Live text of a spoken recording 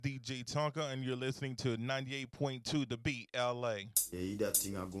DJ Tonka, and you're listening to 98.2 The Beat, LA. Yeah, that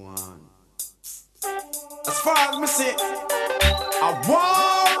thing a go on. As far as me say, I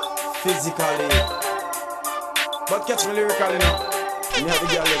war physically, but catch me lyrically now. Me have the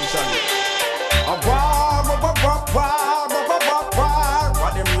girl let me chant it. I war,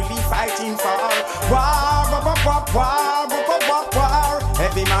 what them really fighting for? War,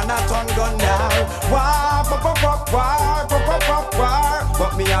 every man a turn gun down. War,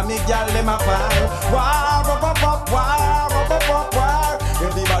 but me and me girl them a par. War,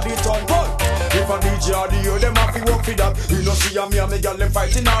 everybody turn gun. If a DJ or the them have to work for that. You know see me and me girl them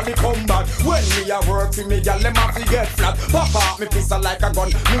fighting all the combat. When me a work for me girl them have to get flat. Pop out me pistol like a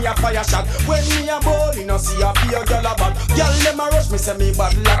gun, me a fire shot. When me a ball, you know see a fear girl a bad. Girl them a rush me say me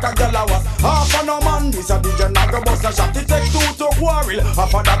bad like a girl a was. Half a no man, this a DJ not go bust a shot. It take two to quarrel,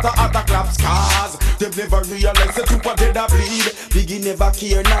 half a that a clap scars. Them never realize the two dead a bleed. Biggie never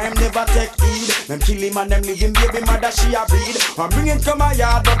care, now him never take heed. Them kill him and them leave him baby mother she a breed. I'm bringing come a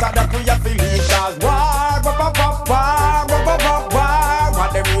yard, but that we a feel it. Cause war, what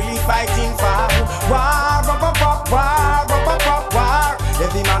they really fighting for? War,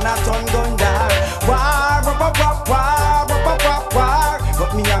 every man a turn gun down. War,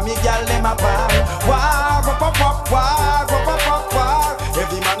 but me and me girl them a par. War,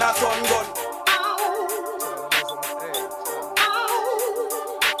 every man a turn gun.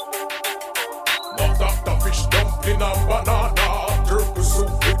 Not after fish dumpling and banana, turkey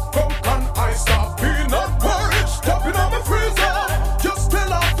soup with coke and ice and peanut porridge, stepping on the freezer, just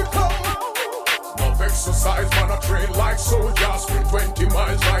tell off to come. No exercise, man, a train like soldiers, sprint 20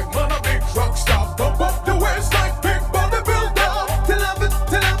 miles like man, a big truck stop, dump up the waist like big bodybuilder. Tell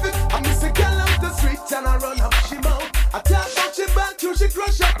it, I miss a girl off the street and I run up she mouth. I talk about she back till she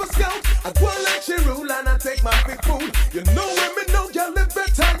crush up a scout. I go like she rule and I take my big food. You know when me know girl live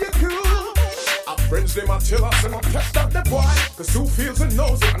better you cool. Friends, they might tell us and I'll test out the boy. Cause who feels and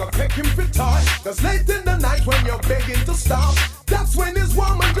knows it, not take him for time. Cause late in the night when you're begging to stop, that's when his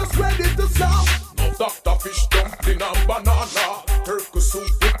woman just ready to stop. No Dr. Fish dumpling and banana, turkey soup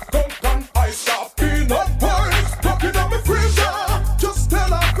with coke and ice, stop peanut porridge, ducking on me freezer, just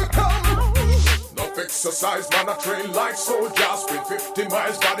tell her to come. No exercise, man, I train like soldiers, with 50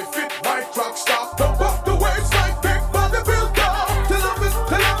 miles, body fit, my truck stop, dump up the waist like big bodybuilder. Tell her it.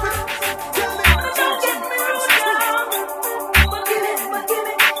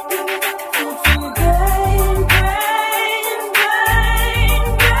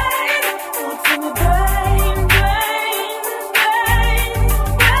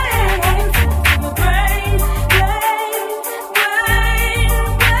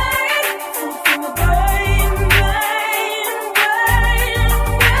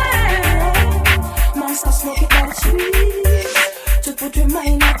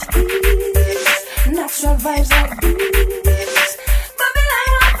 Natural vibes like these. Babylon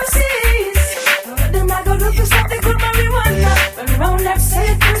offices. Them I go look for something good marijuana. Run around like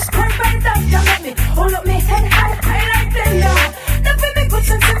say first point by doctor. Let me hold up me head high like thunder. Nothing make good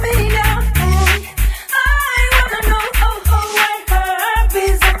sense to me now. Hey, I wanna know why herb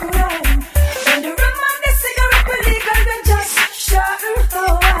is a crime. When the rum and the cigarette were legal, then just shut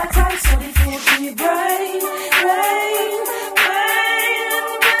I try so the food for your brain.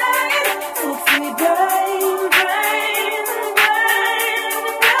 Food for your brain.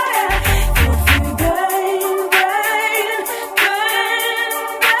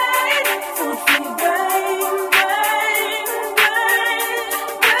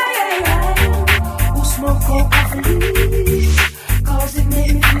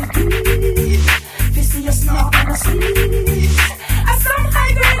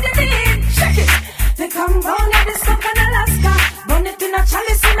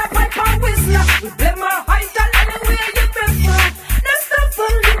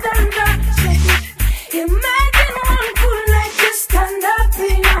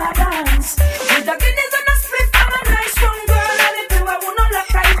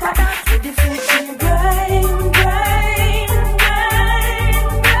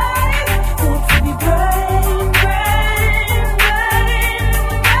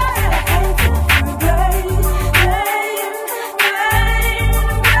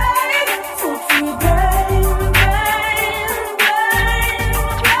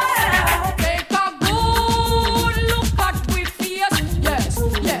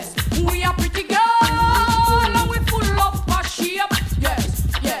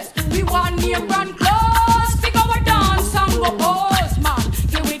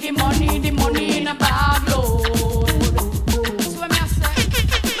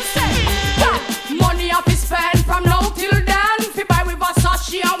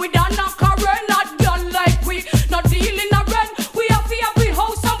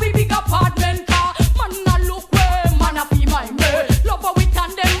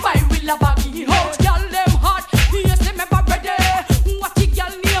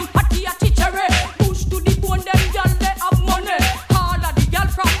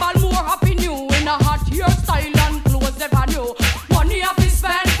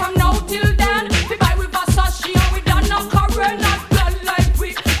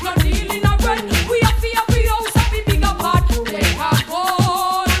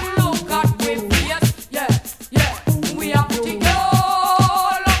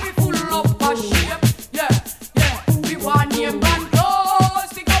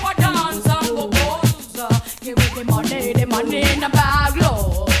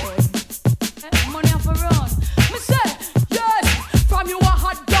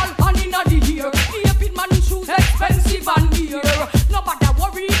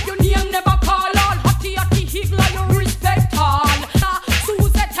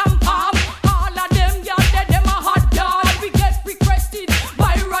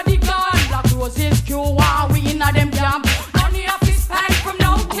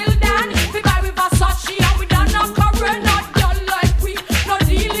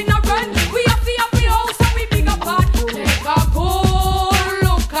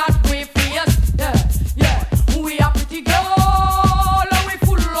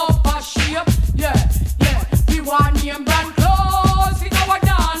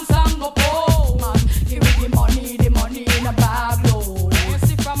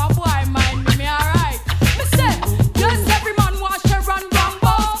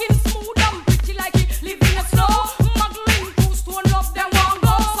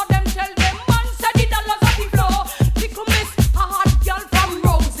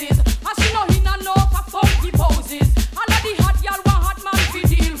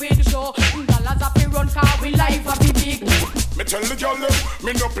 tell the girl them,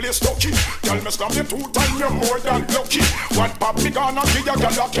 me no play stocky. Girl me slam you 2 times, you're more than lucky. One pop me gonna give you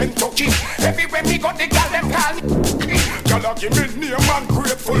girl a Kentucky. Everywhere me go the girl them call me. Girl a give me name and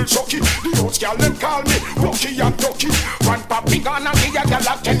grateful chucky. The house girl them call me Rocky and Ducky. One pop me gonna give you girl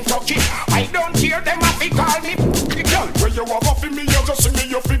a Kentucky. I don't care them if they call me. Girl when you have a for me, you just see me,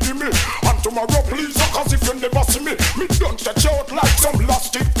 you feed me. And tomorrow please, cause if you never see me, me don't stretch out like some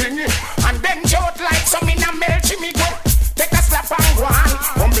plastic thingy. And then out like some in a melty me go. Take a slap and go on.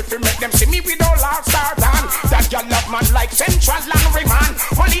 Come if you make them see me with all our stars on. That girl love man like Central and Rayman.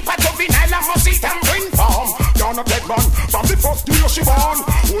 Only for juvenile and must eat and bring form. Down a dead man, from the first day she born.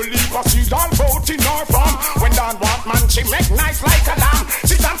 Only for seed all boat in her farm. When down want man, she make nice like a lamb.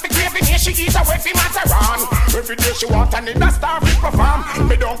 She stand for craving here, she eat away from Matterhorn. Every day she want and in a star we perform.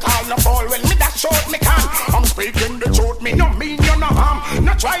 Me don't call no fall when me that short me can. I'm speaking the truth, me no mean you no harm.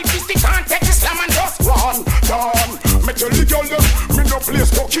 No try this, they can't take the slam and just run. Done. Me tell the girl them, me no play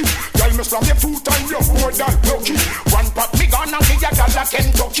stocky. Girl me slam you 2 times, you're more than lucky. One pop me gonna give you girl a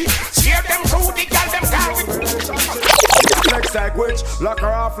Kentucky. Scare them through the girl them call with. Flex like witch, lock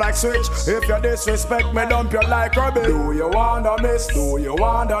her off like switch. If you disrespect me, dump you like rubbish. Do you wanna miss? Do you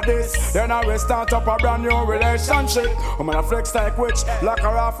wanna this? Then I will start up a brand new relationship. I'm gonna flex like witch, lock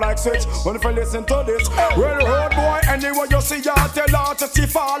her off like switch. When if you listen to this, well, road boy, anywhere you see her, tell her to see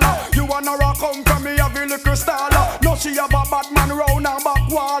follow. You wanna rock home from me, have a little style. No, she have a bad man round her back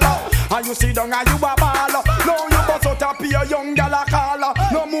wall. And you see down and you a baller. No, you bust out a pure young gal a caller.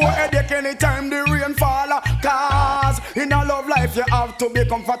 No more headache anytime the rain fall. Cause in a love life you have to be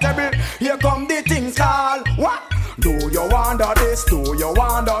comfortable. Here come the things called what? Do you wonder this? Do you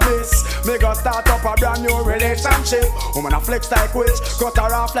wonder miss? Me go start up a brand new relationship. Woman a flex like witch, cut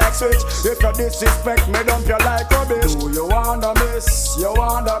her off like switch. If you disrespect me, dump you like rubbish. Do you wonder miss? You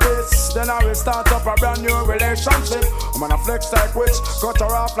wonder miss? Then I will start up a brand new relationship. Woman a flex like witch, cut her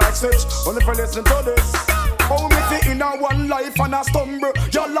off like switch. Only if you listen to this. Oh, me fit in a one life and a stumble.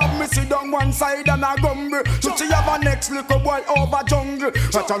 You love me sit down one side and a gumble. So she have a next little boy over jungle.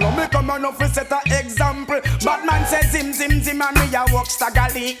 But you know me come on up and set a example. Batman says zim zim zim and me a walk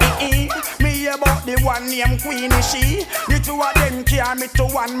staggerly. Me about the one named Queenie she. The 2 of them carry me to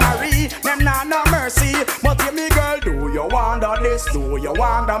one Marie. Them nah no mercy. But hear me girl, do you wonder this? Do you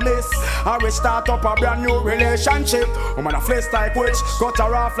wonder miss? I will start up a brand new relationship. I'm gonna flex like witch, cut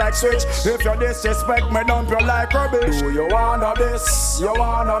her off like switch. If you disrespect me, dump you like rubbish. Do you wanna this? You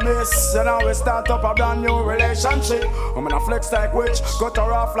wanna miss? Then I will start up a brand new relationship. I'm gonna flex like witch, cut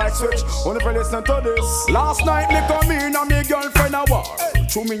her off like switch. Only if you listen to this. Last night me come in and me girlfriend a war.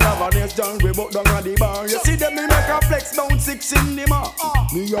 True me have a nice down we bout down at the bar. You see them me make a flex down 6 in the mark.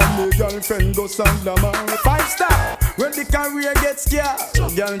 Me and me girlfriend go stand the man. 5 star when the career gets scared.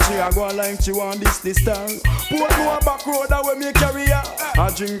 Girl she a go like she want this star. Put no back road away me carry her. I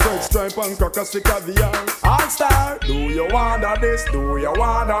drink red stripe and crackers for caviar. All star, do you wanna this? Do you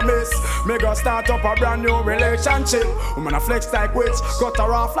wanna miss? Me go start up a brand new relationship. I'm gonna flex like witch, cut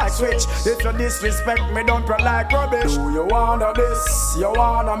her off like switch. If you disrespect me, don't you like rubbish. Do you wanna this? You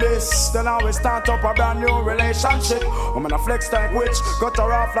wanna miss? Then I will start up a brand new relationship. I'm gonna flex like witch, cut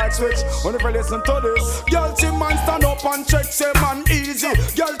her off like switch. Only if you listen to this. Girl, see man stand up and check, say man easy.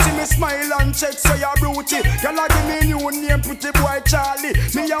 Girl, see me smile and check, say you're beauty. Girl, I give me new name, pretty boy Charlie.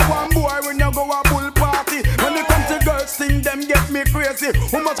 Me a one boy when you go a bull party. When it comes to girls, thing them get me crazy.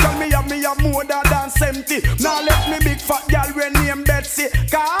 Who much call me have more than 70. Now let me big fat girl when name Betsy.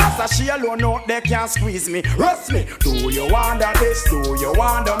 Cause she alone out there can't squeeze me. Rust me. Do you wonder this? Do you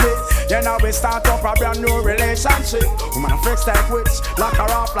wonder miss? Then I will start up a brand new relationship. Woman flex like witch, lock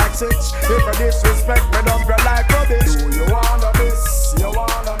her off like switch. If you disrespect me, dump you like rubbish. Do you wonder this? You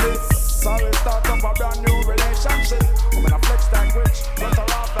wonder miss? So we start up a brand new relationship. Woman flex like witch, lock her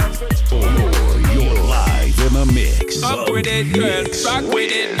off like switch. You're live in the mix. Up with it, girl. Rock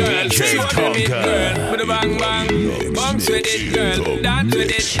with it, girl. Show them it, girl. With a bang bang. Bounce with it, girl. Dance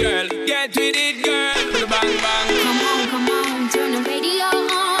with it, girl. Get with it, girl. With a bang bang. Come on, turn the radio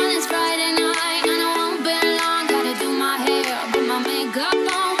on. It's Friday night and I won't be long. Gotta do my hair, put my makeup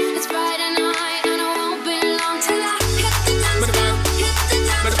on. It's Friday night and I won't be long till I hit the dance floor, hit the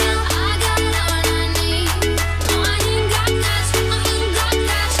dance floor. I got all I need. No, I ain't got cash, but I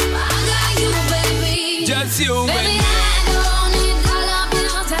got you, baby. Just you, Baby, baby. I don't need dollar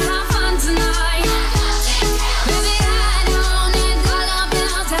bills to have fun tonight. Baby, I don't need dollar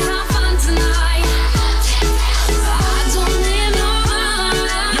bills to have fun tonight.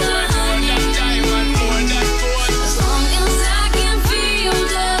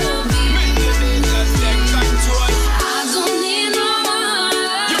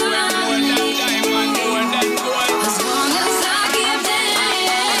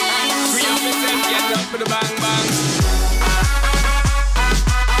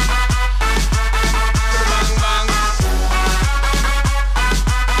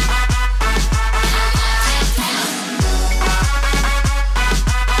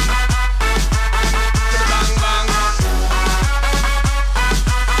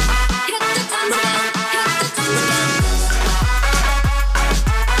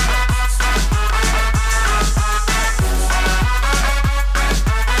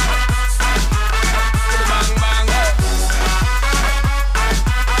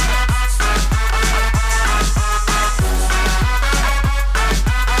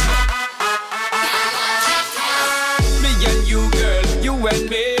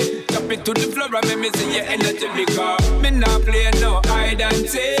 it to the floor and make me see your energy because me not play no hide and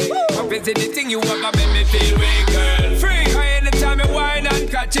seek. Up is anything you want to make me feel way, girl. Free. Anytime you whine and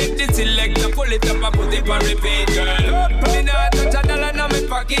catch it, the selector pull it up and put it on repeat, girl. Me not touch a dollar in my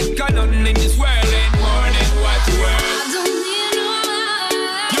pocket, cause nothing in this world ain't more than what you worth. I don't need no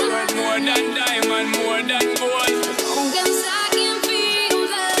love. You worth more than diamond, more than gold. Cause I can feel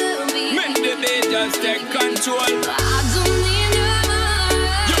love. Make the beat just take control. I don't need no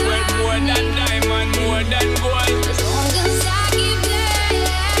love. You worth more than diamond, more than gold. Cause I keep playing.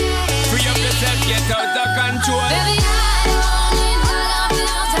 Free up yourself, get out of control. Baby, I don't need love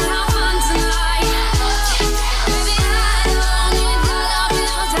to have fun tonight. Baby, I don't need love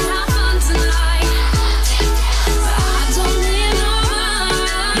to have fun tonight. I don't need no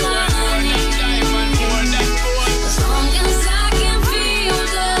love. You worth more than diamond, more than gold. As long as I can feel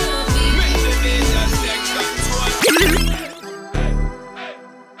the beat. Make the beat just take control.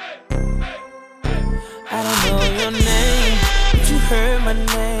 I don't know your name, but you heard my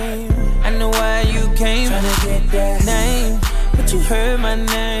name. I know why you came, tryna get that name, but you heard my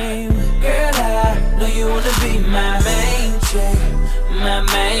name. Girl, I know you wanna be my main chick, my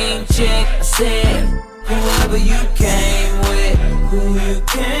main chick. I said, whoever you came with, who you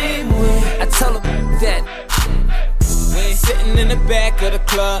came with. I told her that. We sitting in the back of the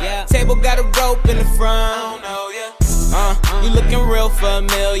club, table got a rope in the front. I don't know ya. You looking real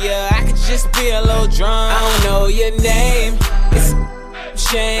familiar. I could just be a little drunk. I don't know your name. It's a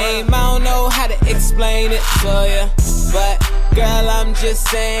shame. I don't know how to explain it to ya, but girl, I'm just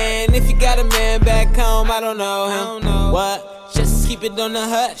saying, if you got a man back home, I don't know him. What? Just keep it on the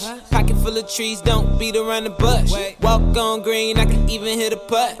hush. Pocket full of trees, don't beat around the bush. Walk on green, I can even hit a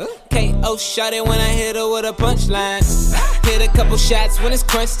putt. KO shot it when I hit her with a punchline. Hit a couple shots when it's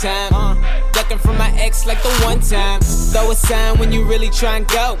crunch time. Ducking from my ex like the one time. Throw a sign when you really try and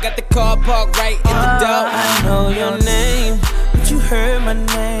go. Got the car parked right in the door. I know your name, but you heard my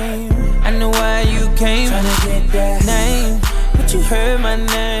name. I know why you came, tryna get that name, but you heard my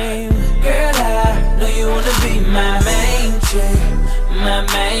name. Girl, I know you wanna be my main chick, my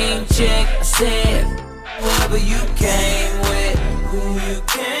main chick. I said, whoever you came with, who you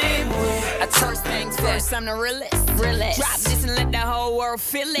came with. I First things first, I'm the realest. Drop this and let the whole world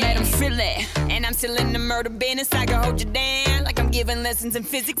feel it. Let them feel it. And I'm still in the murder business. I can hold you down like I'm giving lessons in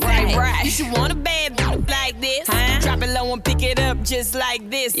physics. Right. You should want a bad bitch like this. Drop it low and pick it up just like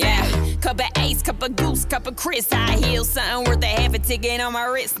this. Yeah. Cup of Ace, cup of Goose, cup of Chris. High heels, something worth a half a ticket on my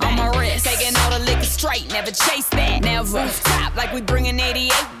wrist. Taking all the liquor straight, never chase that. Now rooftop like we bringing 88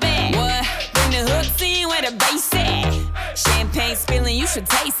 back. What? Bring the hooks in where the bass at. Champagne spilling, you should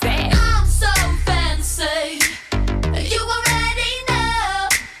taste that. I'm so fancy. You already know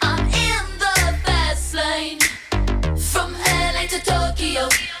I'm in the fast lane. From LA to Tokyo,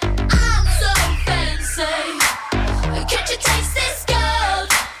 I'm so fancy. Can't you taste this gold?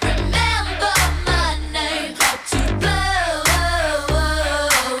 Remember my name, how to blow.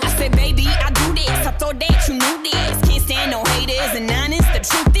 I said, baby, I do this. I thought that you knew this. Can't stand no haters and honest. The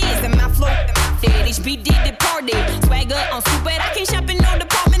truth is that my flow, HB did the party. Swagger on stupid. I can't shop in no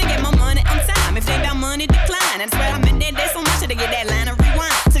department to get my money on time. If they about money, decline. I swear I'm in that day so much to get that line of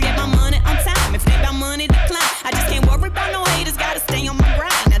rewind. To get my money on time. If they about money, decline. I just can't worry about no haters. Gotta stay on my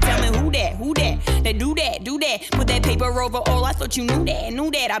grind. Now tell me who that? They do that. Put that paper over all. I thought you knew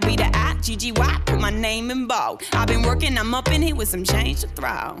that. I be the I-G-G-Y. Put my name in bold. I've been working. I'm up in here with some change to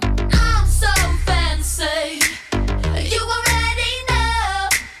throw. I'm so fancy. You already know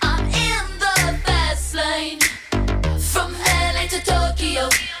I'm in the fast lane. From LA to Tokyo,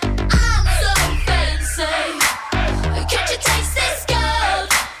 I'm so fancy. Can't you taste this gold?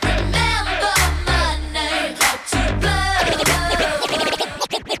 Remember my name, how to blow.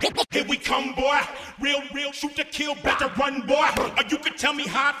 Here we come, boy. Real, shoot to kill, better run, boy. Or you can tell me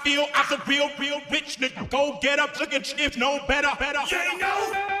how I feel. I'm a real rich nigga. Go get up, looking stiff, no better. You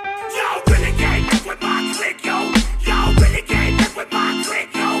know, y'all really can't mess with my clique, yo. Y'all really can't mess with my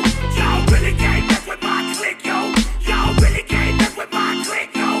clique, yo. Y'all really can't mess with my clique, yo. Y'all really can't mess with my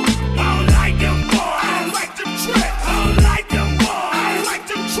clique, yo. I don't like them boys. I don't like them tricks. I don't like them boys. I don't like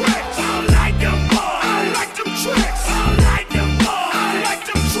them tricks. I don't like them boys. I don't like them tricks. I don't like them boys. I don't like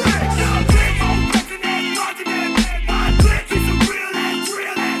them tricks. Y'all clique on pressing and charging it. My clique is some real ass.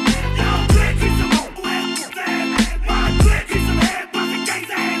 Y'all clique is some old ass. My clique is some head busting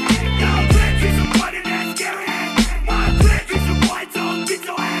gangsta ass.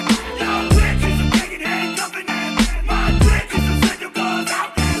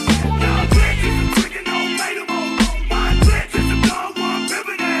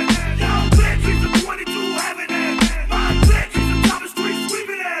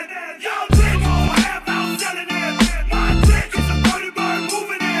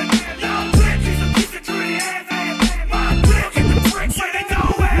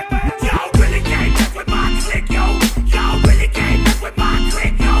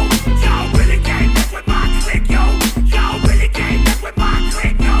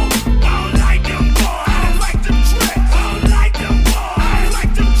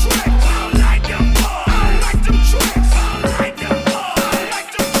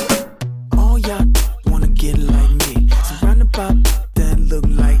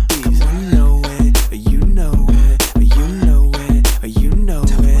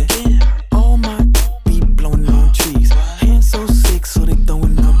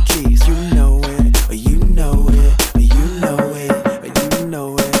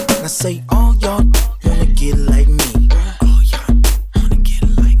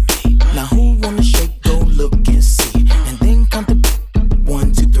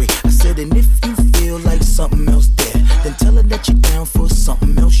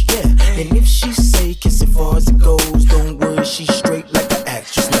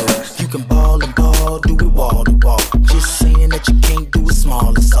 can ball and ball, do it wall to wall. Just saying that you can't do it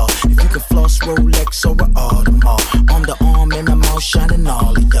small as all. If you can floss Rolex or an Audemars, on the arm and I'm out shining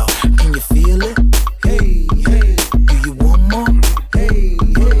all of y'all. Can you feel it? Hey, hey. Do you want more? Hey,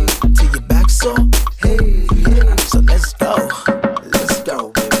 hey. Till your back sore? Hey, hey. So let's go,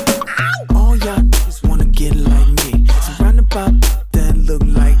 baby. All y'all niggas wanna get like me. So round about that look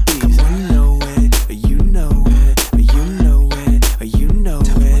like this. You know it, you know it, you know it, you know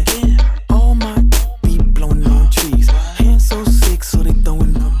it. All my be blowing on trees. Hands so sick, so they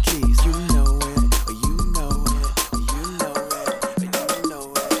throwing up G's. You know it, you know it, you know it, you know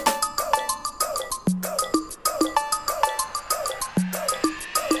it.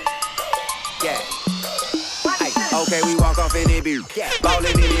 Yeah. Ay, okay, we walk off in it, beer. Ballin'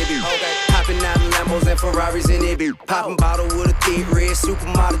 in it, beer. Okay. Hopping out in Lambos and Ferraris in it, beer. Poppin' bottle with a thick red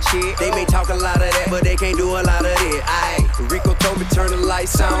supermodel chick. They may talk a lot of that, but they can't do a lot of it. Ay, Rico told me turn the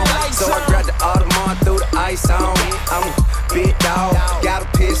lights on, so I grabbed the Audemars, threw the ice on. I'm a big dog, got a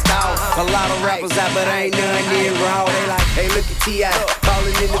pissed off. A lot of rappers out, but ain't none near raw. They like, hey, look at T.I.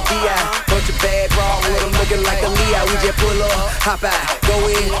 Ballin' in the V.I. Bunch of bad raw with them looking like a Leo. We just pull up, hop out, go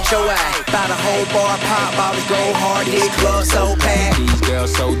in, show out. Buy the whole bar, pop bottles, go hard. This club so packed. These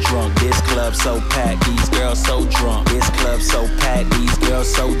girls so drunk. This club so packed. These girls so drunk. This club so packed. These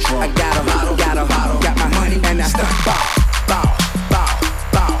girls so drunk. I got a bottle, got my money and I start bow, bow, bow,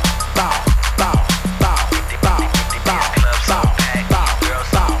 bow, bow, bow, bow, bow, bow, bow, bow,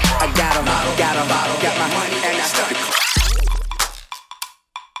 bow. I got a bottle, got my money and I start.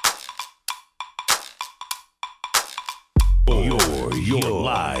 You're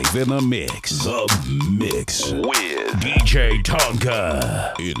live in the mix. The mix with DJ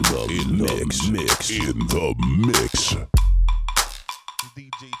Tonka. In the mix.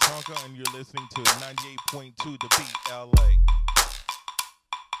 DJ Tonka, and you're listening to 98.2 The Beat LA.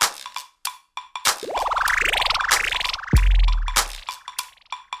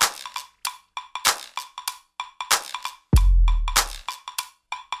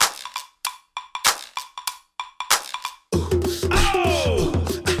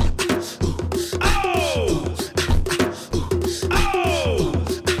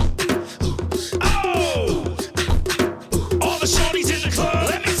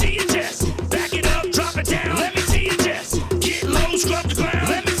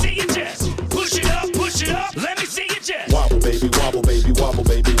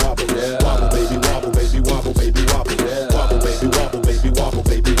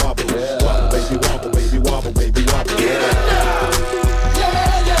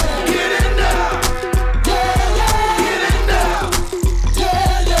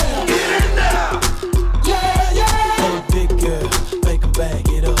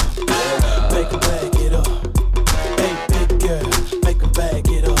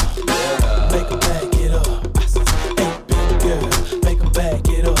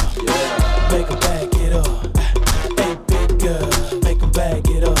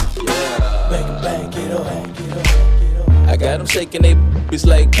 Shaking they boobies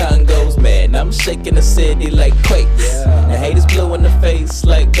like Congos, man. I'm shaking the city like quakes. And haters blue in the face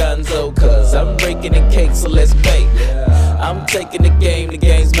like Gonzo, cause I'm breaking the cake, so let's bake. I'm taking the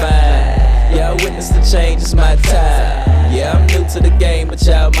game's mine. Yeah, I witnessed the change, it's my time. Yeah, I'm new to the game, but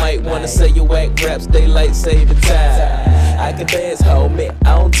y'all might wanna say you whack raps, daylight saving time. I can dance, homie,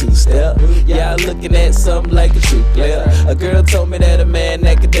 on two-step. Y'all looking at something like a true player. A girl told me that a man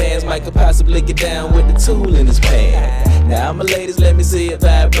that could dance might could possibly get down with the tool in his pants. Now my ladies, let me see it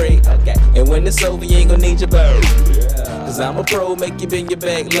vibrate. And when it's over, you ain't gonna need your bird. Cause I'm a pro, make you bend your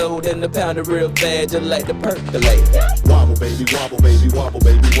back low, then the pound it real bad, just like the percolate. Wobble baby, wobble baby, wobble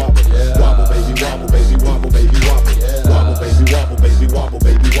baby, wobble. Wobble baby, wobble baby, wobble baby, wobble. Wobble baby, wobble baby, wobble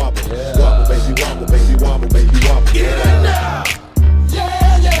baby, wobble. Wobble baby, wobble baby, wobble baby, wobble. Get in now,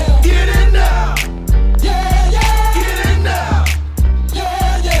 yeah yeah. Get in now, yeah yeah. Get in now,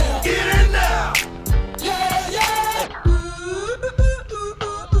 yeah yeah. Get in now, yeah yeah.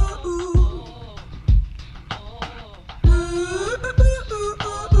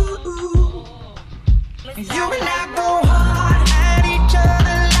 You and I go hard at each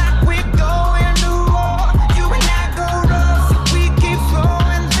other like we're going to war. You and I go rough, we keep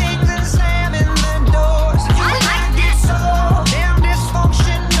flowing.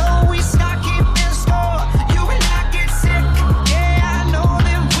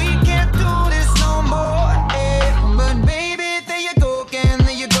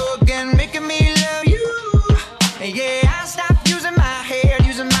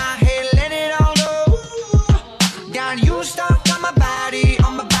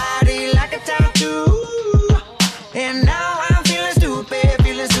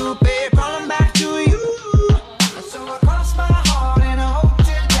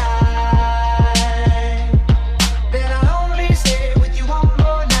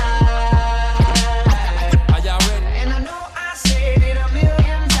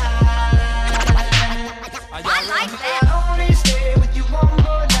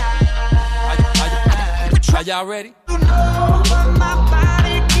 Are y'all ready? You know, but my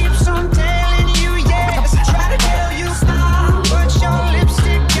body keeps on telling you yes. Try to tell you stop, but your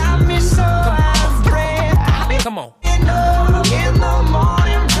lipstick got me so out of breath. Come on. You know, in the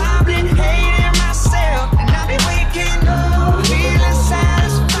morning, probably hating myself, and I'll be waking up, feeling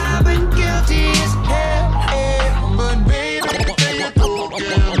satisfied but guilty as hell. But baby, there you go,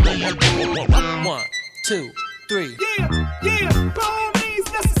 girl, there you go. 1, 2, 3. Yeah, by all means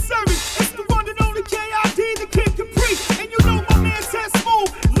necessary. It's the one and only K.I.D., the Kid Capri. And you know my man said smooth,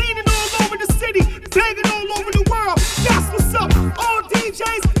 leaning all over the city, banging all over the world. That's what's up. All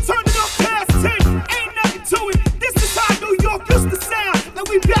DJs, turn it up past 10. Ain't nothing to it. This is how New York used to sound. And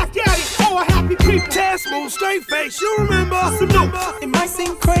we back at it, all happy people. Taz Smooth, straight face, you remember? Salute. It might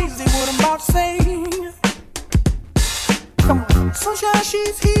seem crazy what I'm about to say. Come on, sunshine,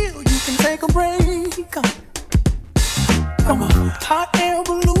 she's here. You can take a break. Come on, hot air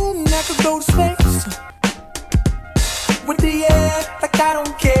balloon that could go to space. With the air, like I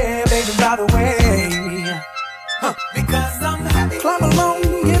don't care, baby, by the way. Because I'm happy. Clap along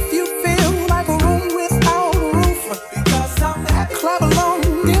if you feel like a room without a roof. Because I'm happy. Clap along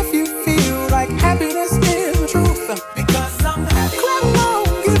if you feel like happiness is the truth. Because I'm happy. Clap along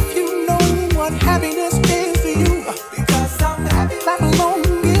if you know what happiness is to you. Because I'm happy. Clap along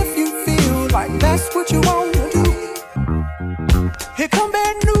if you feel like that's what you want to do. Here come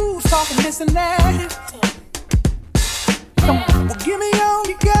bad news, talking this and that. Come on, well give me all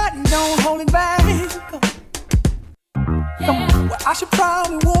you got and don't hold it back. Come on, well I should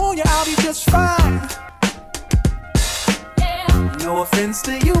probably warn you, I'll be just fine. No offense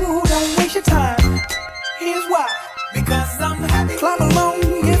to you, don't waste your time. Here's why. Because I'm happy. Clap along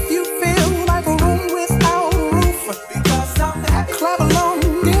if you feel like a room without a roof. Because I'm happy. Clap along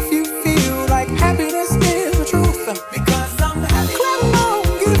if you feel like happiness is the truth. Because I'm happy. Clap along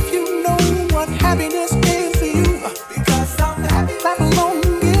if you know what happiness is to you. Because I'm happy. Clap along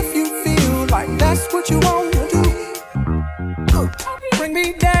if you feel like that's what you want to do. Bring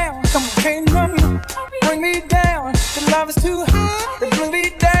me down, come on, can't nothing. Bring me down, the love is too high. Bring me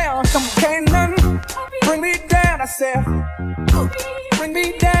down, come on, can't nothing. Bring me down, I said. Bring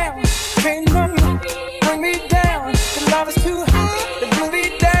me down, can't nothing. Bring me down, the love is too high. Bring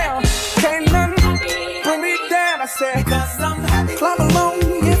me down, can't nothing. Bring me down, I said. Because I'm happy. Clap along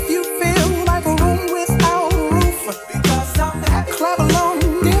if you feel like a room without a roof. Because I'm happy. Clap along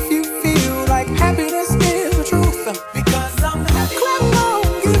if you feel like happiness is the truth. Because I'm happy. Clap along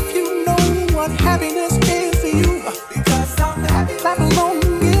if you know what happiness is to you. Because I'm happy. Clap along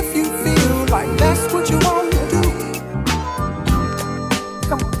if you feel like that's what you want to do.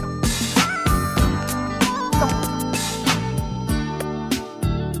 Come on. Come on.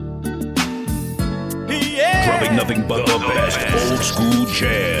 Yeah. Dropping nothing but the best old school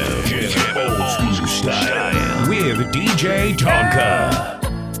jam. Old school style. With DJ Tonka.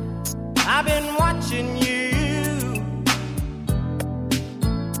 I've been watching you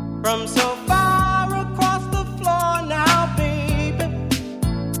from so far across the floor now, baby.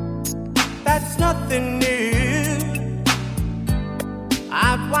 That's nothing new.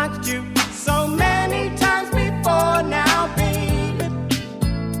 I've watched you so many times before now, baby.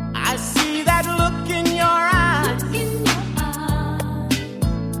 I see that look in your eyes,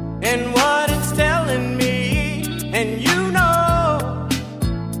 and what it's telling me, and you know,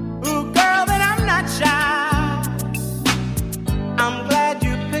 ooh, girl, that I'm not shy. I'm glad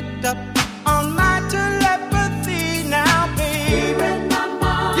you picked up on my telepathy now, baby.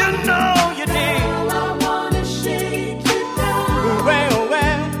 You know you did. I wanna shake you down.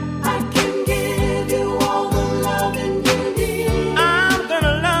 Well, I can give you all the loving you need. I'm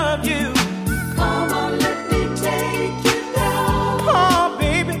gonna love you. Come on, let me take you down. Oh,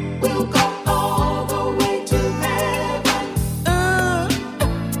 baby. We'll go all the way to heaven.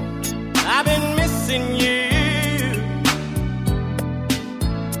 I've been missing you,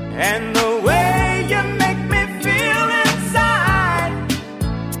 and the way you make me feel inside.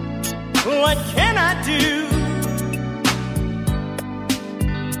 What can I do?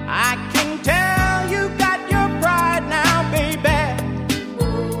 I can tell you got your pride now, baby.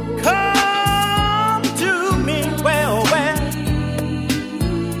 Come to me, well,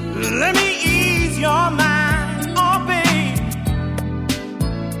 let me ease your mind, oh babe.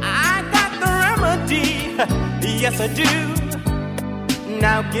 I got the remedy, yes I do.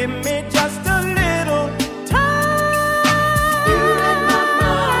 Now give me just a little time. You're in my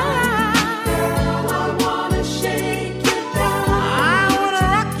mind, girl. I wanna shake you down. I wanna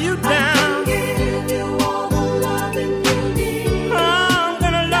rock you down. I can give you all the loving you need. I'm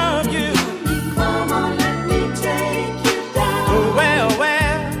gonna love you. Come on, let me take you down. Well,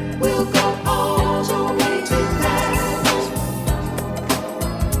 We'll go all the way to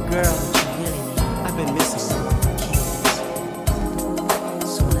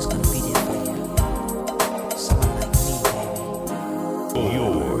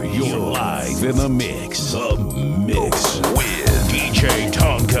Live in the mix. The mix with DJ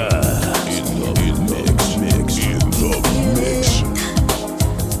Tonka. In the mix. In the mix.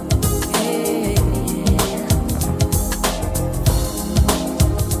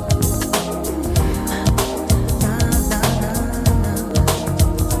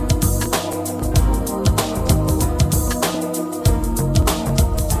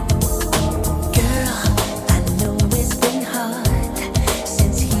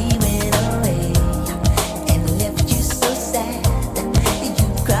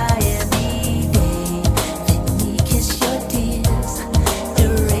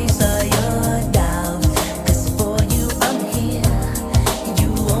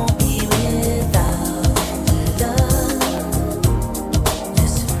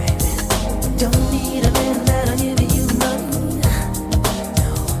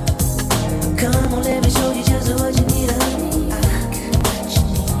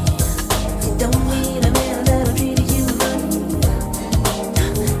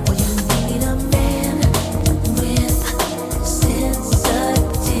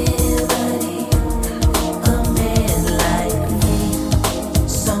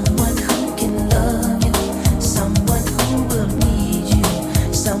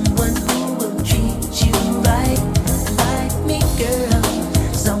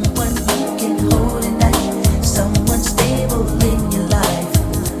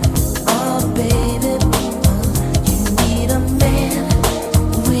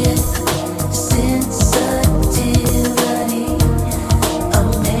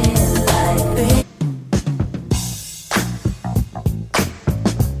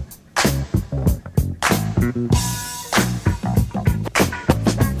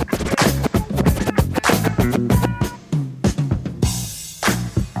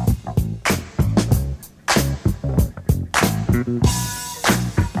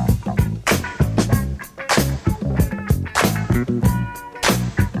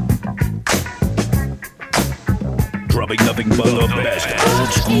 Dropping nothing but the best old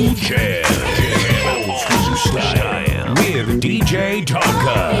school jazz, old school style with DJ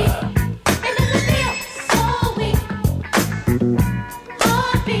Tonka.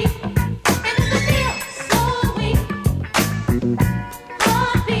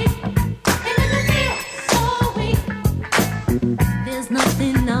 There's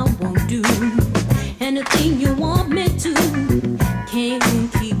nothing I won't do, anything you want me to. Can't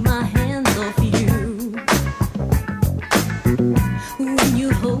keep my hands off you. When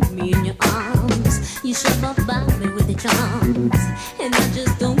you hold me in your arms, you shove up by me with your charms, and I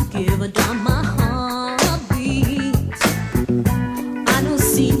just don't give a damn. My heart beats. I don't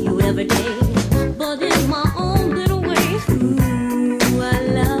see you every day, but in my own little way, ooh, I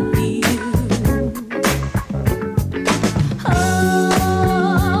love you.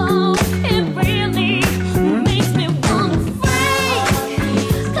 Oh, it really makes me wanna freak.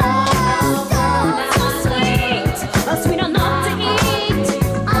 So sweet, sweet enough to eat.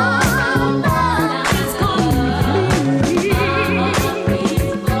 Oh, it's gonna be.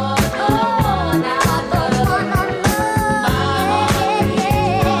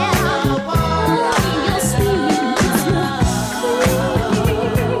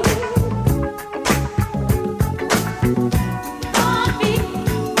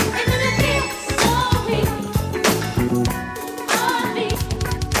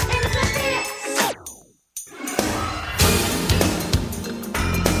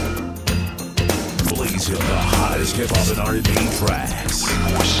 Blazing the hottest hip hop and R&B tracks.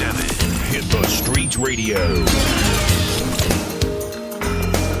 24/7. Hit the Streetz Radio.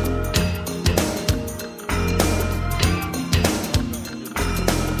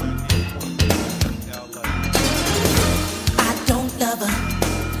 I don't love her.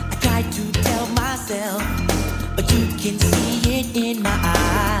 I try to tell myself, but you can see it in my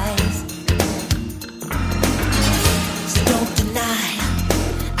eyes. So don't deny,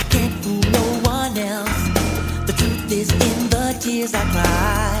 I can't fool no one else. The truth is in the tears I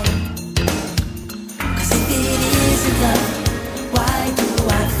cry. 'Cause if it isn't love, why do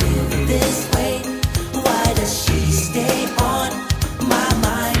I feel this way? Why does she stay on my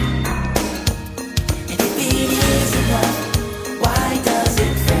mind? And if it isn't love, why does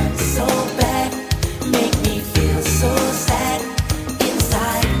it hurt so bad? Make me feel so sad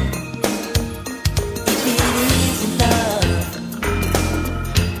inside. If it isn't love,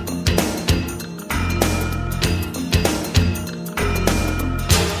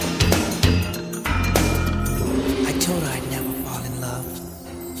 I told her I'd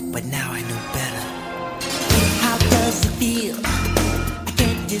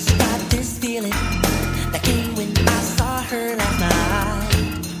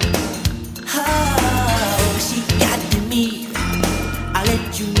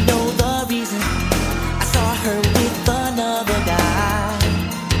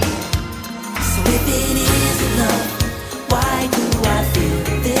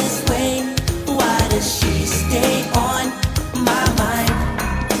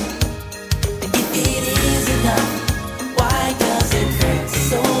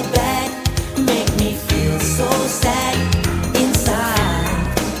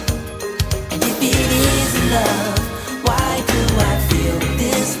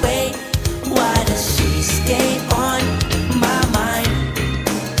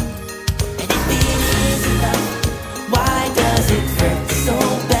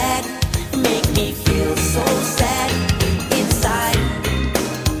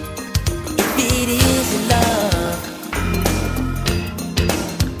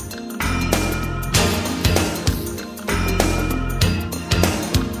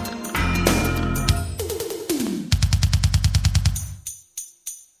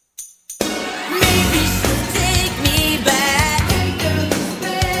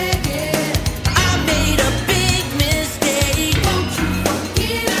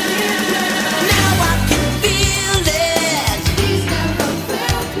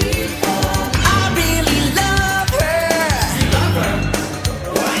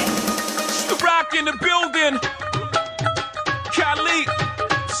York in the building. Khalid,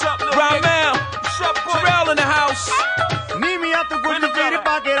 Ramel, Terrell in the house.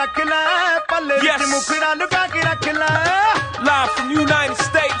 Yes. Live from United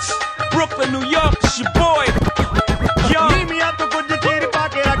States, Brooklyn, New York. It's your boy, Young. The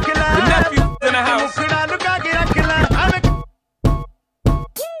nephew in the house.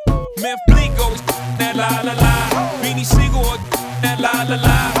 Memph Bleek goes that la la la. Beanie Siegel that la la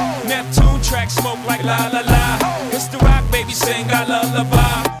la. Neptune track smoke like la la la. It's the rock baby sing I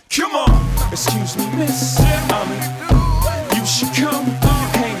lullaby. Come on, excuse me, miss. You should come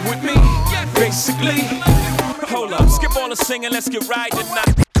hang with me. Basically, hold up, skip all the singing, let's get right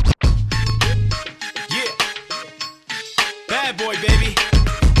tonight. Yeah, bad boy baby.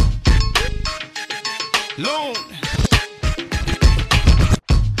 Loon.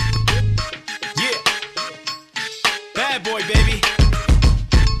 Bad boy, baby.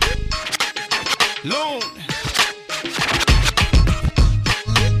 Loon.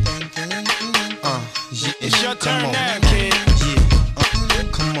 It's your turn now, kid.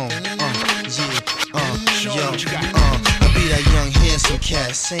 Come on. Yo, I be that young handsome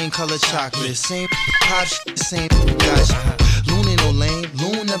cat, same color chocolate, same pop shit, same gotcha. Loon ain't no lame,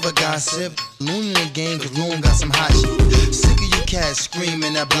 Loon never gossip. Loon in the game, cause Loon got some hot shit. Sick of you cats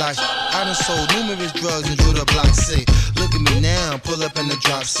screaming that block shit. I done sold numerous drugs and drew the block sick. Look at me now, pull up in the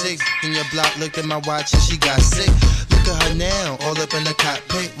drop 6. In your block, looked at my watch and she got sick. Look at her now, all up in the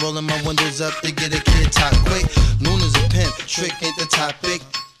cockpit. Rolling my windows up to get a kid top quick. Loon is a pimp, trick ain't the topic.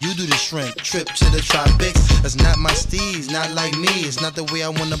 You do the shrimp, trip to the tropics. That's not my steez, not like me. It's not the way I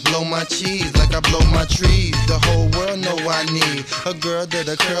wanna blow my cheese, like I blow my trees. The whole world know I need a girl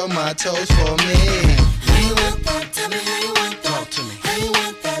that'll curl my toes for me. How you want that? Tell me how you want that. Talk to me. How you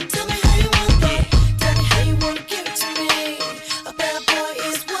want that? Tell me how you want that. Tell me how you wanna give it to me. A bad boy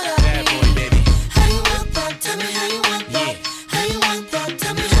is what I need. Bad boy, baby. How you want that? Tell me how you want that. How you want that?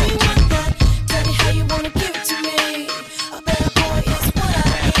 Tell me how you want that. Tell me how you wanna give it to me. A bad boy is what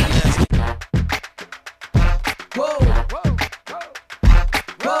I need.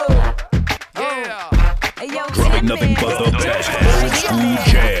 Dropping nothing but the best old school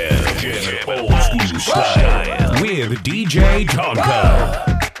jam. Old school style. With DJ Tonka.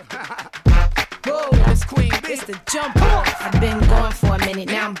 It's the jump off. I've been gone for a minute,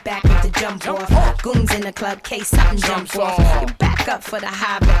 now I'm back with the jump off. Goons in the club, case something jump off. You back up for the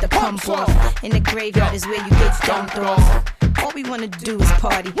high, but the pump off. In the graveyard is where you get dumped off. All we wanna do is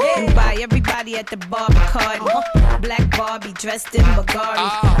party and buy everybody at the bar Bacardi. Black Barbie dressed in Bulgari.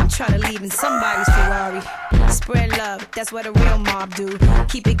 I'm trying to leave in somebody's Ferrari. Spread love, that's what a real mob do.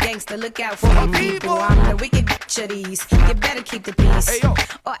 Keep it gangster, look out for my people. I'm the wicked bitch of these. You better keep the peace, or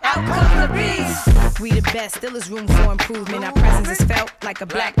out come the beast. We the best, still is room for improvement. Our presence is felt like a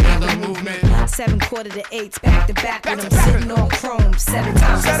black people movement. 7 quarter to 8s, back to back with them sitting on chrome 7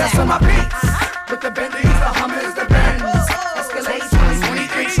 times. So that's on my beats. With the Bentleys, the Hummers, the Benz. Escalade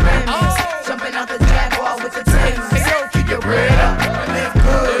 23 trims. Jumping out the Jaguar with the Timbs. Keep your bread up and live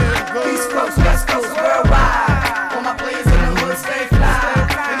good. East Coast, West Coast, worldwide. All my players in the hood stay fly.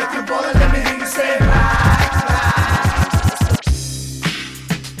 And if you ballin', let me hear you say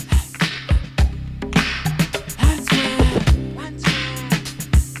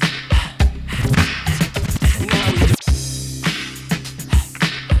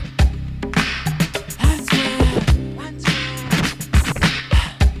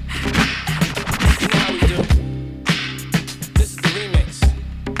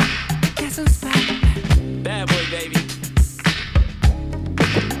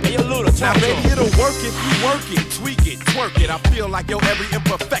Now, baby, it'll work if you work it, tweak it, twerk it. I feel like your every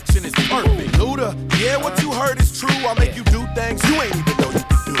imperfection is perfect. Luda, yeah, what you heard is true. I'll make you do things you ain't even know you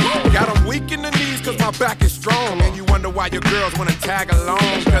can do. Got them weak in the knees cause my back is strong. And you wonder why your girls wanna tag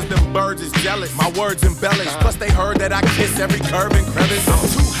along. Cause them birds is jealous, my words embellished. Plus they heard that I kiss every curve and crevice. I'm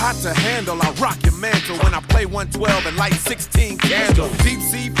too hot to handle, I rock your mantle. When I play 112 and light 16 candles. Deep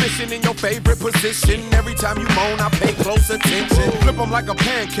sea fishing in your favorite position. Every time you moan, I pay close attention. Flip them like a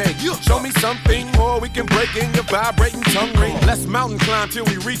pancake, show me something more. We can break in your vibrating tongue ring. Let's mountain climb till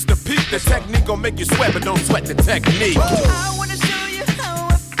we reach the peak. The technique gon' make you sweat, but don't sweat the technique. I wanna show you how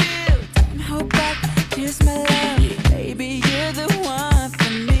I feel. Don't hold back, here's my love. Baby, you're the one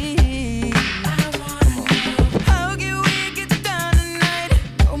for me. How can we get down tonight?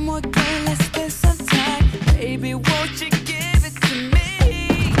 No more game, let's spend some time. Baby, won't you give it to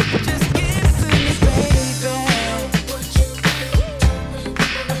me? Just give it to me, baby.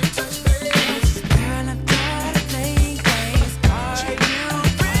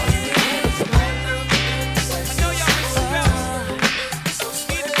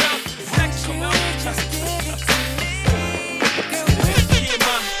 Sexual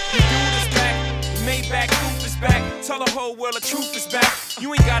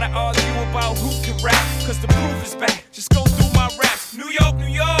not argue about who can rap, cause the proof is back. Just go through my raps. New York, New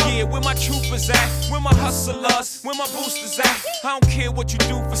York. Yeah, where my troopers at? Where my hustlers? Where my boosters at? I don't care what you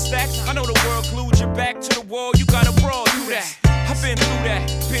do for stacks. I know the world glued your back to the wall. You gotta brawl through that. I've been through that.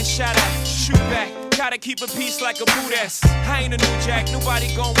 Been shot at. Shoot back. Gotta keep a peace like a boot ass. I ain't a new jack.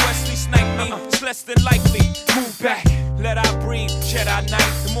 Nobody gon' Wesley snipe me. It's less than likely. Move back. Let I breathe. Jedi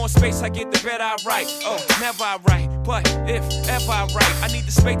Knight. The more space I get, the better I write. Oh, never I write. But if ever I write, I need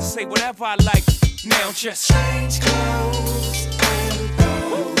the space to say whatever I like. Now just change clothes and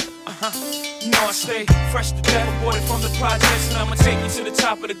go. You know I stay fresh to death, aborted from the projects, and I'ma take you to the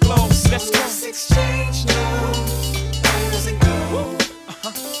top of the globe. Let's go. Let's exchange now. And go.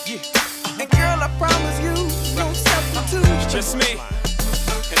 And girl, I promise you, no substitute. It's just me.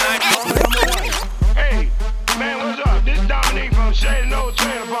 And I Hey, man, what's up? This Dominique from Shady No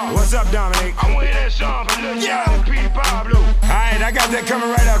Trailer Park. What's up, Dominique? I want to hear that song from Lil Jon and P. Pablo. Alright, I got that coming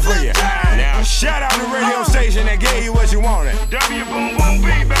right up for you. Now, shout out the radio station that gave you what you wanted. W Boom Boom B,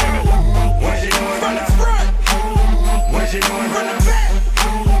 baby. What you doing from the front? What you doing from the back?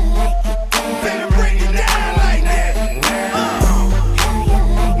 Better break it down like that.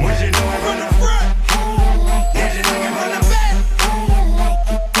 What you doing from the front? What you doing from the back?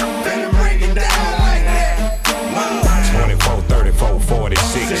 Better break it down like that. 24, 34,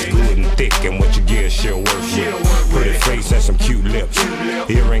 46, good and thick, and what you get she'll work with. Pretty face and some cute lips,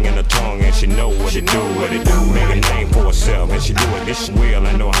 earring and a tongue, and she know what to do. Make a name for herself, and she do it this well.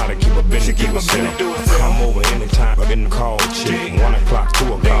 I know how to keep a business, keep herself. Come over anytime, I've been called chick. 1 o'clock,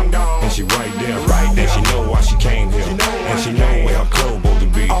 2 o'clock, and she right there, and she know why she came here, and she know where her clothes supposed to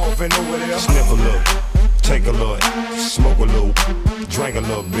be. Sniff a look, take a look, smoke a little, drink a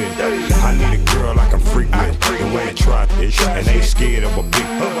little bit. I need a girl I can freak with, the way it try it, and ain't scared of a big.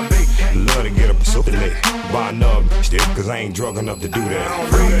 Love to get up so lit, buy another bitch, cause I ain't drunk enough to do that.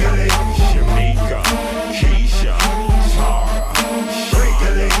 Shamika, Keisha, Tara,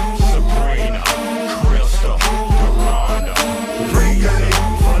 Sabrina, Crystal, Doranda,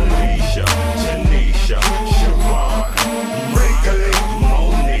 Felicia, Tanisha, Siobhan,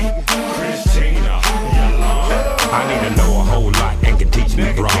 Monique, Christina, Yolanda. I need to know a whole lot and can teach me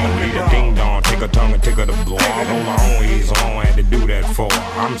wrong. Need a ding dong, take her tongue and take her to blow. Hold on, ease on, had to do that for her.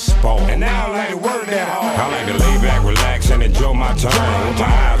 I'm spoiled. And now I like to work that hard. I like to lay back, relax, and enjoy my turn. With my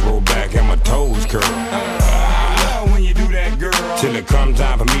eyes roll back and my toes curl. When you do that, girl. Till it come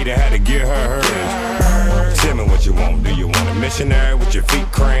time for me to have to give her hers. Tell me what you want. Do you want a missionary with your feet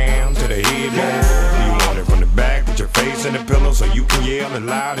crammed to the headboard? Do you want it from the back with your face in the pillow so you can yell as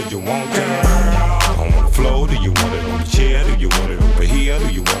loud as you want to? On the floor, do you want it on the chair? Do you want it over here? Do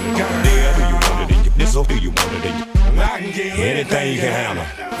you want it over there? Do you want it in your nizzle? Do you want it in your... Anything you can handle.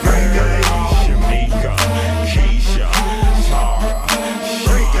 Shamika, Keisha, Tara,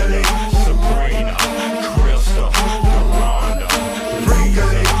 Sabrina, Crystal, Doranda,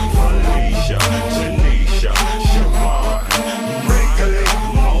 Felicia, Tanisha, Siobhan,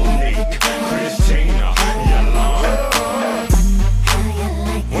 Monique, Christina, Yolanda.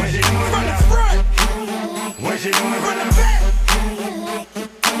 What you doing from the front? What you doing from the back?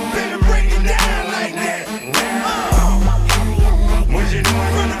 Better break it down like that. What you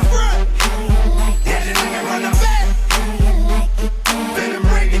doing from the front? What you doing from the back? Better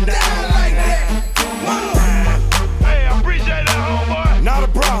break it down like that. Hey, I appreciate that, homeboy. Not a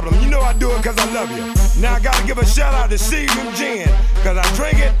problem. You know I do it cause I love you. Now I gotta give a shout out to Seagram Gin, cause I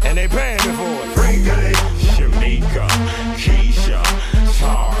drink it and they paying me for it. Shamika, Keisha,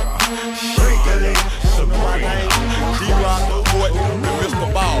 Tara, Sabrina, D-Rock, Court, and Mr.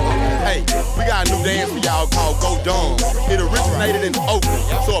 Ball. Hey, we got a new dance for y'all called Go Dumb. It originated in Oakland,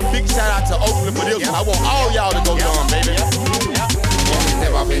 so a big shout out to Oakland for this one. I want all y'all to go dumb, baby.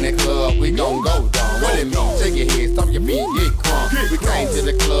 Step up in the club, we gon' go dumb. What it mean? Shake your head, stomp your feet, get crunk. We came to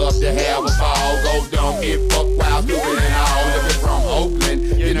the club to have a ball. Go dumb, get fucked wild, stupid and all. If it's from Oakland,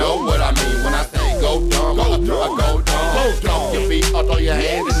 you know what I mean when I say go dumb. Go dumb, go dumb. Stomp your feet, or throw your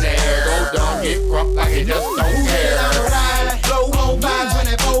hands in there. Go dumb, get crunk like you just don't care. Blow on by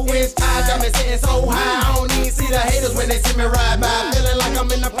 24 inch high, got me sitting so high. I don't even see the haters when they see me ride by. Feeling like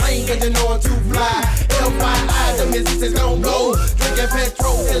I'm in the plane, cause you know I'm too fly. FYI, the musicians gon' go. Drinking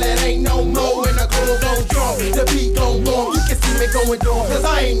petrol till it ain't no more. And the club gon' drunk, the beat gon' boom. You can see me going dumb, cause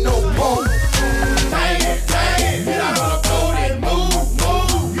I ain't no bum. Dang, dang, get out on the floor and move,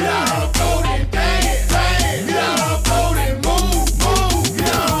 move. Get out on the floor and dance, dance. Get out on the floor and move, move.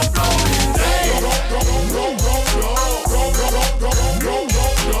 Get out on the floor and dance.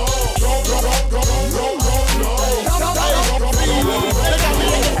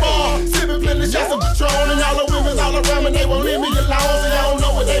 Sipping plenty shots of Patron and all the women's all around me. They won't leave me alone, so y'all don't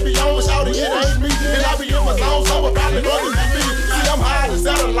know what they be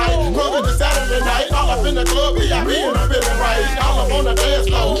night. Cruising to Saturday night. All up in the club, VIP and I'm feeling right. All up on the dance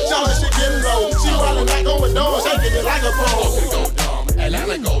floor. Shawty, she getting low. She wildin' like going down, shaking it like a pro. Oakland go dumb,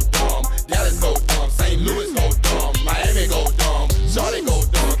 Atlanta go dumb, Dallas go dumb, St. Louis go dumb, Miami go dumb, Charlotte go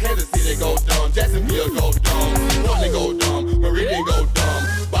dumb, Kansas City go dumb, Jacksonville go dumb, Portland go dumb, Meridian go dumb,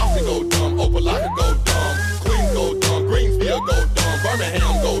 Boston go dumb, Opelika go dumb, Queens go dumb, Greensville go dumb,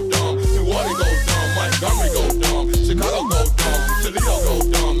 Birmingham go dumb, New Orleans go dumb, Montgomery go dumb, Chicago go dumb, Toledo go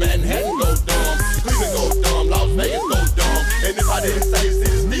dumb, Manhattan go dumb, Cleveland go dumb, Las Vegas go dumb, and if I didn't say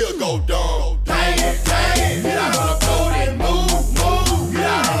cities, Neil go dumb. Dang it, get out on the floor and move, get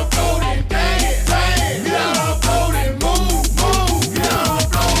out on the floor and dance, get out on the floor and move, get out on the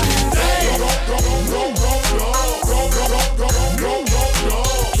floor and dance.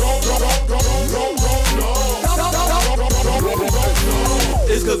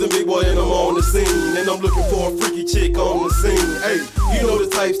 It's cause I'm big boy and I'm on the scene, and I'm looking for a freaky chick on the scene. Hey, you know the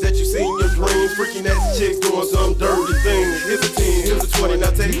types that you see in your dreams, freaky nasty chicks doing some dirty things. Here's a 10, here's a 20,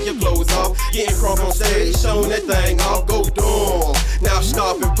 now take your clothes off, getting crunk on stage, showing that thing off, go dumb. Now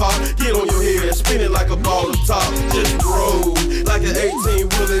stop and pop, get on your head, spin it like a ball of top, just roll like an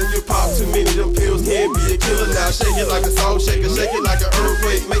 18-wheeler. If you pop too many, them pills can be a killer. Now shake it like a salt shaker, shake it like an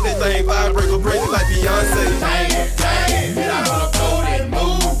earthquake, make that thing vibrate, go crazy like Beyonce. Dang it, get out on the floor and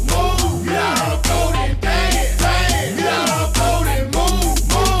move, get out on the floor and dance, get out on the floor and move,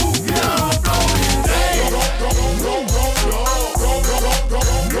 get out on the floor and dance.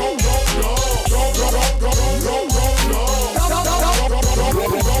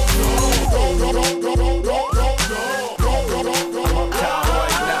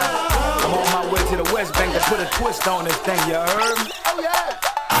 I'm on my way to the West Bank to put a twist on this thing, you heard me? Oh yeah.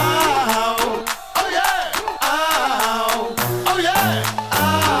 Oh, oh yeah. Oh, oh yeah.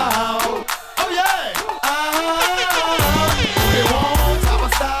 Oh, oh yeah. They want top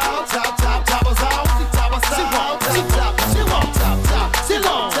of style, top of style, top of style, she want top, she want top, she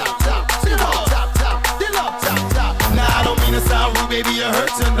want top, they love top. Now I don't mean to sound rude, baby, it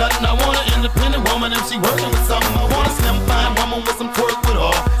hurts and nothing. I want an independent woman if she working with something. I want a slim fine woman with some twerk with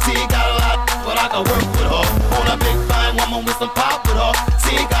her. She ain't got a lot, but I can work with her. Want a big fine woman with some pop with her.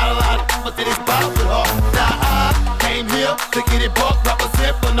 She ain't got a lot, but then it's pop with her. Now I came here to get it buck,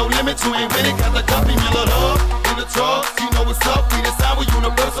 represent for no limit. You ain't with it, got the company mill it up in the truck. You know what's up, we decide we're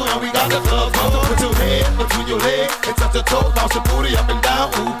universal and we got the clubs. Put your head between your legs and touch your toe, bounce your booty up and down.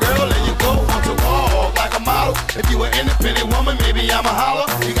 Ooh, girl, there you go, want to walk like a model. If you an independent woman, maybe I'm a holler.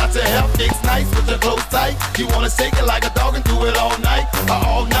 You got your hair fixed nice with your clothes tight. You wanna shake it like a dog and do it all night.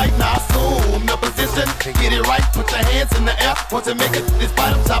 Now assume the position, get it right, put your hands in the air. Want to make it this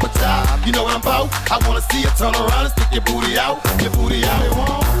bite on top of top. You know what I'm about? I wanna see you turn around and stick your booty out. Your booty out. They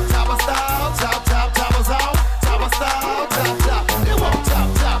want top of style, top of style, top of style, top. They want top.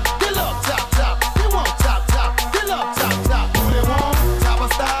 They love top. They want top. They love top. They want top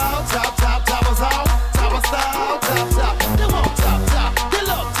of style, top of style, top of style, top. They want top. They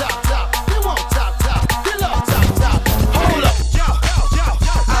love top. They want top. They love top. Hold up.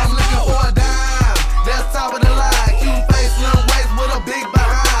 I'm looking for a dime, that's top of the line. Cute face, slim waist with a big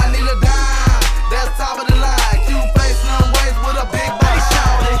behind. I need a dime, that's top of the line. Cute face, slim waist with a big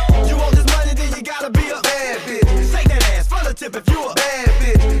behind. You want this money, then you gotta be a bad bitch. Shake that ass for the tip if you a bad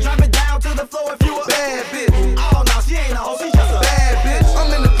bitch. Drop it down to the floor if you a bad bitch. Oh no, she ain't a hoe, she just a bad bitch.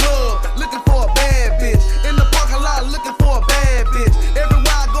 I'm in the club looking for a bad bitch. In the parking lot looking for a bad bitch.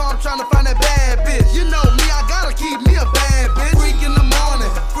 Everywhere I go, I'm trying to find that bad bitch. You know me, I gotta keep me a bad bitch. Freak in the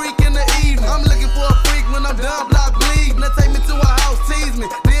morning, freak in the evening. I'm looking for a freak when I'm done block bleeding. Now take me to a house, tease me,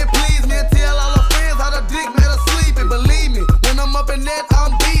 then please me and tell all her friends how the dick made her sleeping. Believe me, when I'm up in that,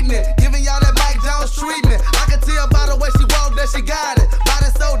 I'm beating it. Giving y'all that Mike Jones treatment. I can tell by the way she walk that she got it.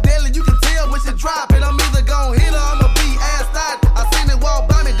 Body so deadly, you can tell when she drop it. I'm either gon' hit her, I'ma be assed out. I seen it walk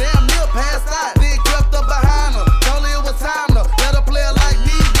by me, damn near passed out. Then crept up behind her, told her it was time to let a player like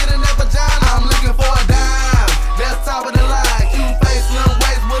me get in that vagina. I'm looking for a dime, that's top of the line. Cute face, slim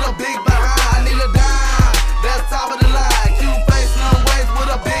waist with a big behind. I need a dime, that's top of the line. Cute face, slim waist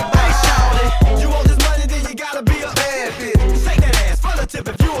with a big behind. You want this money, then you gotta be a bad bitch. Shake that ass for the tip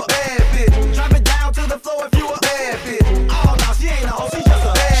if you a bad bitch. Drop it down to the floor if you a bad bitch. Oh no, she ain't a hoe, she just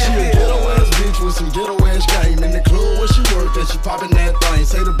a bad she bitch. A ghetto ass bitch with some ghetto ass game. In the club where she work, that she poppin' that thing.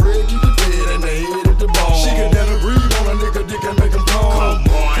 Say the bread keep the bed and the head at the bone. She can never breathe on a nigga dick and make him come.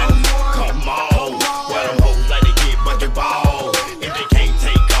 Come on. Well, them hoes like they get bucket ball. If they can't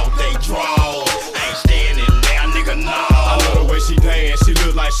take off, they draw. Ain't standing there, nigga, no. I know the way she dance, she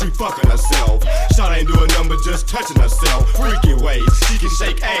look like she fucking herself. Shot ain't doing nothing but just touching herself. Freaky ways, she can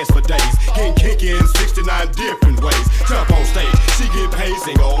shake ass for days. Getting kinky in 69 different ways. Jump on stage, she get paid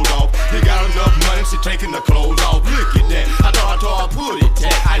sexy gold off. You got enough money, she taking the clothes off. Look at that. I thought I put it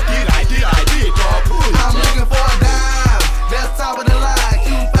tag. I did, thought I put it tag. I'm looking for a dime, that's top of the line.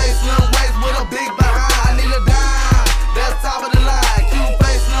 Cute face, little waist with a big behind. I need a dime, that's top of the line. Cute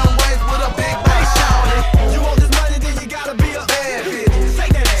face, little waist with a big behind. You want this money, then you gotta be a bad bitch.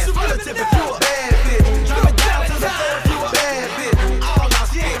 Shake that ass, full of tip if you a bad bitch. Drop it down to the floor if you a bad bitch. Oh no,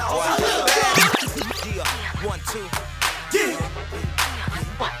 she ain't no bad bitch. Yeah, 1, 2. Yeah.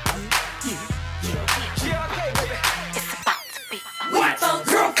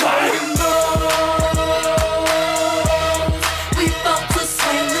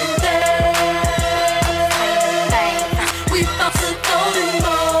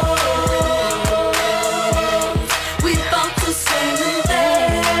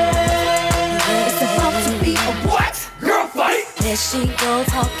 There she goes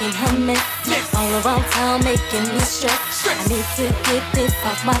talking her mess, all around town making me stress. I need to get this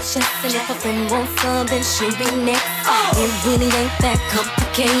off my chest, and if a friend wants some, then she'll be next. It really ain't that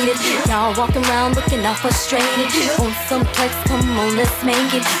complicated. Y'all walking around looking all frustrated. On some flex, come on, let's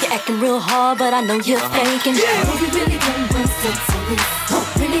make it. You're acting real hard, but I know you're faking. Oh, you really don't want sense of this.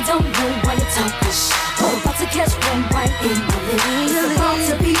 Really don't know why you're talking shit. Oh, about to catch one right in the lip. It's about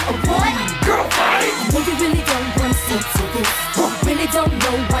to be a what? Girl fight. I know you really don't want sense of this. Really don't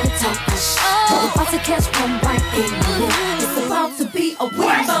know why you're talking shit. Oh, about to catch one right in the lip. It's about to be a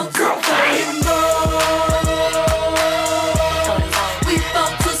what? Girl fight. We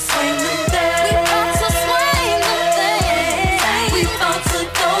about to swing them there. We about to swing them there. We about to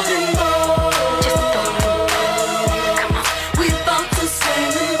go them more. Just go. Come on. We about to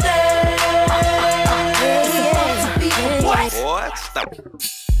swing them there. It's about to be a what? What? Stop.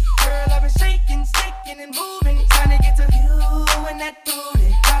 Girl, I've been shaking, sticking and moving, trying to get to you and that booty,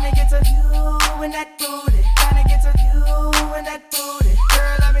 trying to get to you and that booty, trying to get to you and that booty.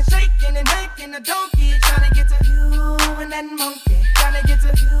 Girl, I've been shaking and making a donkey, trying to get to you and that monkey, trying to get to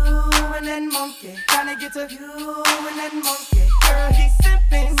you and that monkey, trying to get to you and that monkey. Girl, he's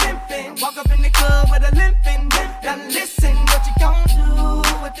simping, simping, walk up in the club with a limping. Now listen, what you gon' do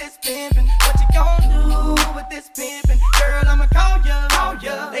with this pimpin'? What you gon' do with this pimpin'? Girl, I'ma call ya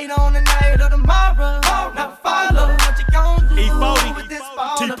later on tonight or tomorrow. Now follow what you gon' do E40, with this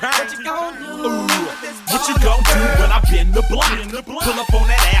baller. What you gon' do with this baller? What you gon' do when I bend the block? Pull up on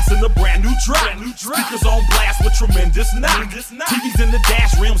that ass in a brand new drop. Speakers on blast with tremendous knock. TVs in the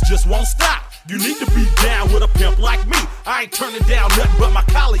dash, rims just won't stop. You need to be down with a pimp like me. I ain't turning down nothing but my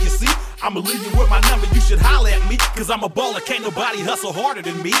collar, you see. I'ma leave you with my number, you should holler at me. Cause I'm a baller, can't nobody hustle harder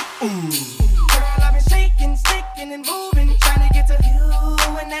than me. Girl, I've been shaking, sticking and moving, trying to get to you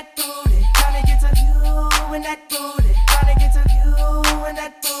and that booty, trying to get to you and that booty, trying to get to you and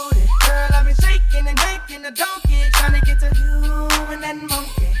that booty. Girl, I've been shaking and making a donkey, trying to get to you and that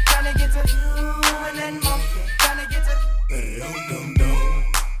monkey, trying to get to you and that monkey, trying to get to.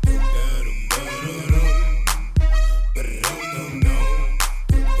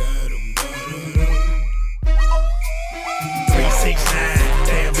 369,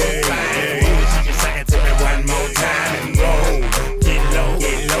 damn, she just sang it to me one more time and roll. Get low,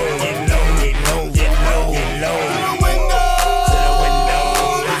 get low, get low, get low, get low, get low. To the window, to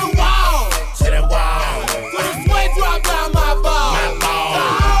the wall, to the wall. So the sweat drop down my ball. My ball.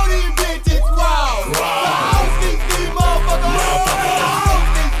 All these bitches crawl. All these motherfuckers. All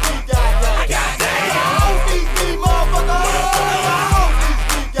these goddamn. All these motherfuckers.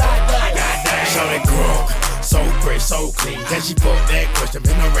 Show that crook, so fresh, so clean. Can she put that question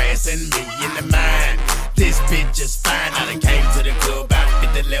in her ass and me in the mind? This bitch is fine. I done came to the club about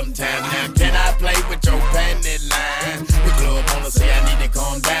 50-11 times. Now can I play with your panty line? The club wanna say I need to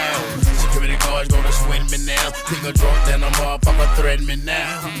calm down. Security guards gonna swing me now. Nigga drunk, then a motherfucker threaten me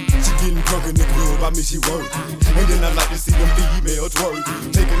now. She getting drunk in the club, I mean she working. And then I like to see them females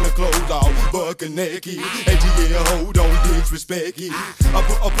twerking. Taking the clothes off, bucking naked. And yeah, hold on, disrespect it.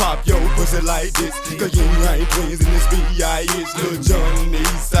 I pop your pussy like this. Cause you ain't twins in this B.I.H. Lil Jon and the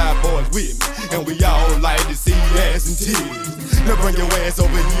East Side boys with me. And we all like to see ass and titties. Now bring your ass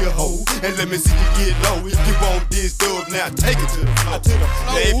over here, ho. And let me see you get low. If you want this dub, now take it to the floor.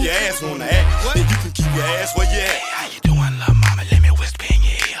 Now if your ass wanna act, then you can keep your ass where you at. Hey, how you doing, lil' mama? Let me whisper in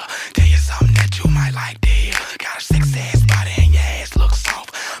your ear. Tell you something that you might like to hear. Got a sexy ass body and your ass looks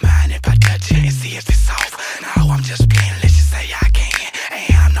soft. Mind if I touch it and see if it's soft? No, I'm just playing, let's just say I can.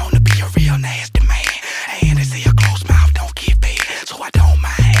 And I'm known to be a real nasty man. And they say a closed mouth don't get fed, so I don't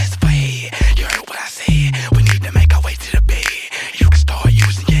mind asking for head. You heard what I said, we need to make our way to the bed. You can start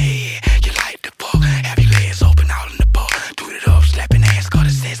using your head, you like the fuck. Have your legs open all in the butt. Do it up, slapping ass, got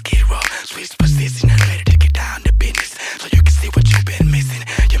the sex get rough. Switch position and ready to get down to business.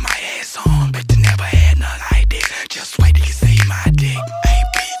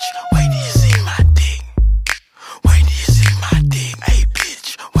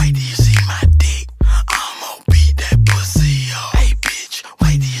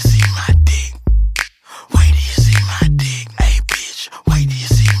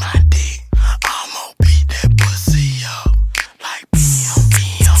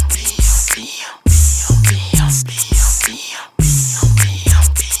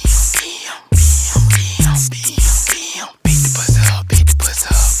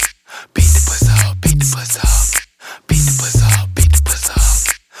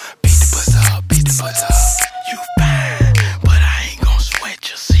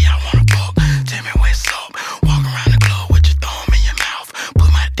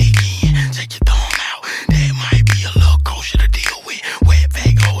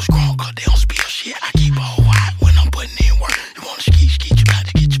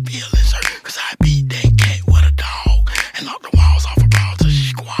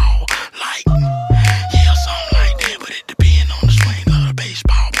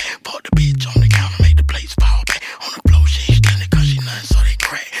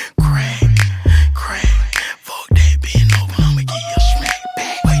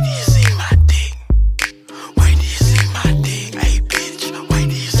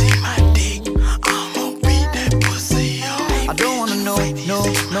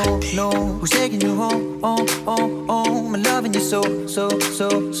 Who's taking you home, I'm loving you so. The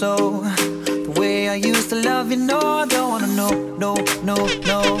way I used to love you, no, I don't wanna know.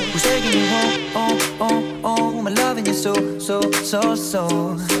 Who's taking you home, I'm loving you so. The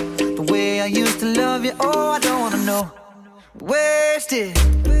way I used to love you, I don't wanna know. Wasted.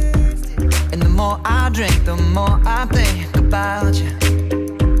 And the more I drink, the more I think about you.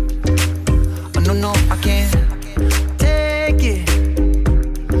 Oh no, I can't take it.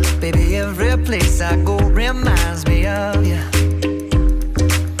 Baby, every place I go reminds me of you.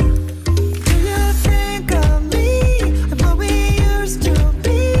 Do you think of me and what we used to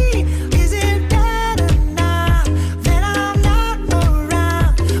be? Is it better now that I'm not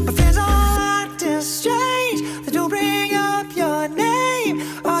around? My friends all acting strange. They don't bring up your name.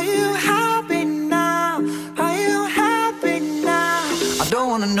 Are you happy now? Are you happy now? I don't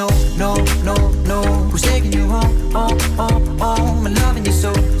wanna know, no. Who's taking you home, I'm loving you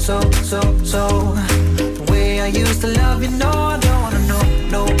so. The way I used to love you, no, I don't wanna know,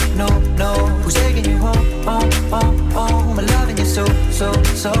 no. Who's taking you home, I'm loving you so.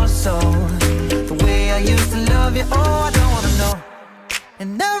 The way I used to love you, I don't wanna know.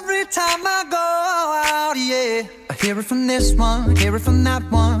 And every time I go out, yeah, I hear it from this one, hear it from that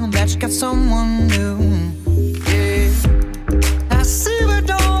one, that you got someone new, yeah. I see but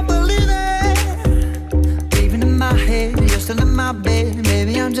don't believe it. Even in my head, you're still in my bed.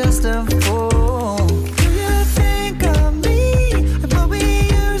 Maybe I'm just a fool. Do you think of me and what we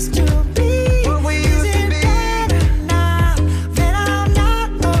used to be? Is it better now that I'm not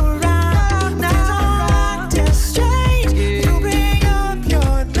around? Now I'm acting strange. You bring up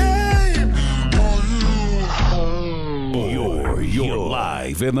your name. You're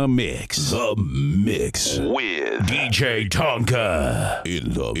live in the mix. The mix with DJ Tonka.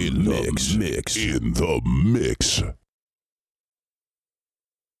 In the mix.